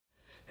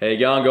How you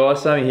going,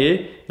 guys? Sammy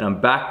here, and I'm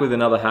back with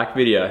another hack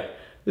video.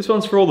 This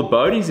one's for all the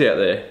boaties out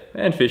there,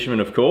 and fishermen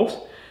of course.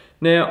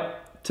 Now,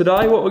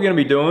 today what we're going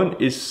to be doing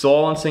is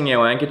silencing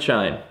our anchor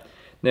chain.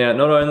 Now,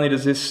 not only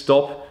does this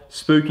stop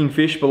spooking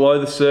fish below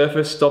the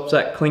surface, stops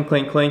that clink,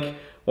 clink, clink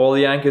while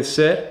the anchor's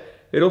set,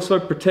 it also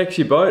protects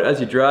your boat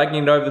as you're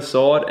dragging it over the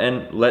side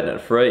and letting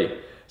it free.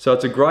 So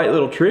it's a great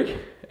little trick,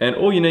 and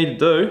all you need to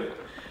do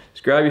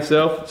is grab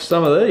yourself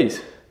some of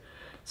these.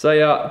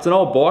 So it's an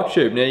old bike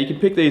tube. Now you can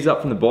pick these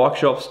up from the bike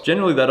shops.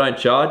 Generally they don't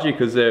charge you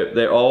because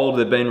they're old,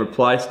 they've been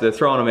replaced, they're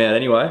throwing them out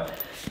anyway.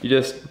 You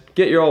just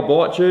get your old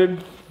bike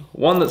tube,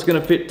 one that's going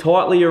to fit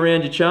tightly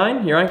around your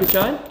chain, your anchor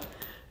chain,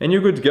 and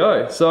you're good to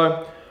go.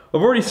 So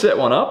I've already set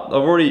one up, I've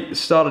already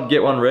started to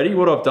get one ready.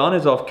 What I've done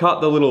is I've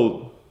cut the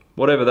little,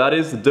 whatever that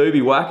is, the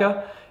doobie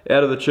whacker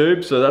out of the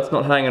tube so that's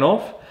not hanging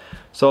off.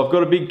 So I've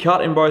got a big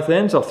cut in both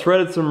ends, I've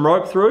threaded some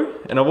rope through,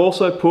 and I've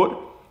also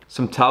put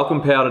some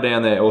talcum powder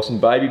down there, or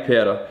some baby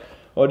powder.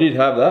 I did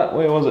have that.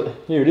 Where was it?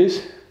 Here it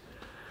is.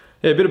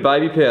 Yeah, a bit of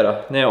baby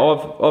powder.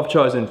 Now I've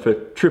chosen for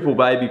triple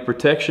baby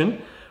protection.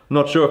 I'm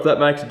not sure if that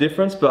makes a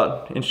difference,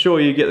 but ensure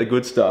you get the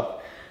good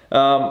stuff.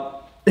 Now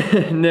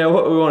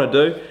what we want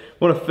to do,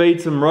 we want to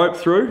feed some rope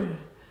through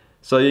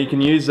so you can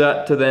use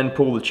that to then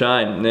pull the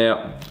chain.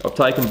 Now I've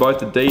taken both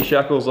the D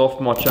shackles off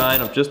my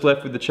chain, I've just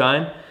left with the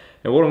chain.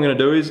 And what I'm going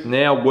to do is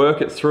now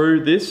work it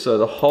through this so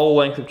the whole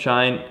length of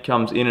chain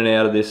comes in and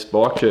out of this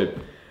bike tube.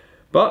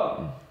 But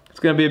it's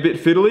going to be a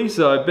bit fiddly,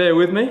 so bear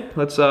with me.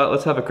 Let's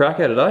have a crack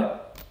at it, eh?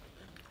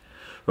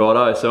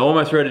 Righto, so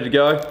almost ready to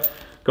go.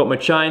 Got my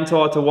chain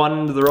tied to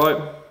one end of the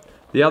rope.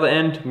 The other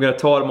end I'm going to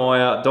tie to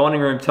my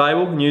dining room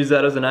table and use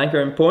that as an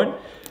anchoring point.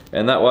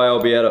 And that way I'll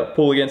be able to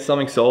pull against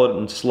something solid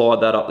and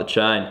slide that up the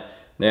chain.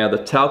 Now the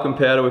talcum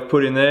powder we've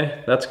put in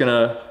there, that's going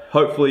to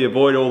hopefully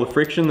avoid all the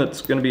friction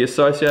that's going to be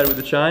associated with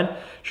the chain.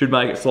 Should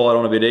make it slide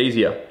on a bit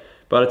easier.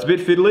 But it's a bit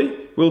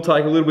fiddly, will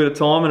take a little bit of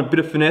time and a bit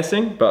of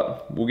finessing,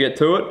 but we'll get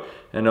to it,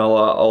 and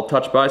I'll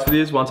touch base with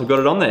you once I've got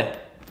it on there.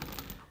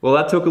 Well,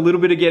 that took a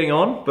little bit of getting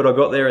on, but I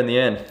got there in the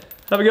end.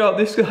 Have a go at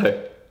this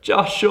go,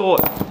 just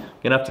short.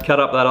 Gonna have to cut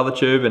up that other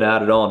tube and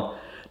add it on.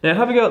 Now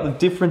have a go at the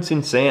difference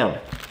in sound.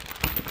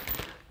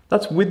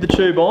 That's with the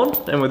tube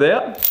on and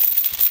without.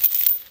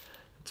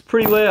 It's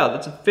pretty loud,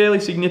 that's a fairly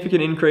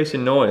significant increase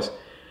in noise.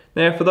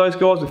 Now for those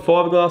guys with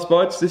fiberglass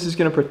boats, this is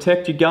going to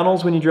protect your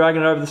gunnels when you're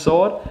dragging it over the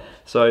side.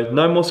 So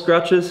no more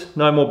scratches,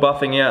 no more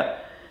buffing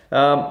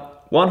out.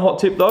 One hot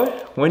tip though,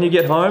 when you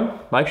get home,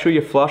 make sure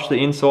you flush the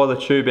inside of the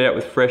tube out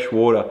with fresh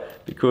water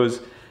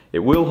because it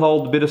will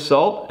hold a bit of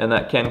salt and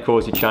that can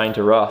cause your chain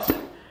to rust.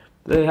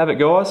 There you have it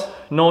guys,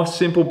 nice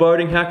simple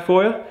boating hack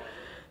for you.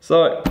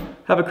 So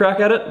have a crack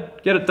at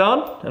it, get it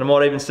done, and I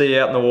might even see you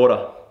out in the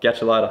water.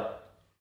 Catch you later.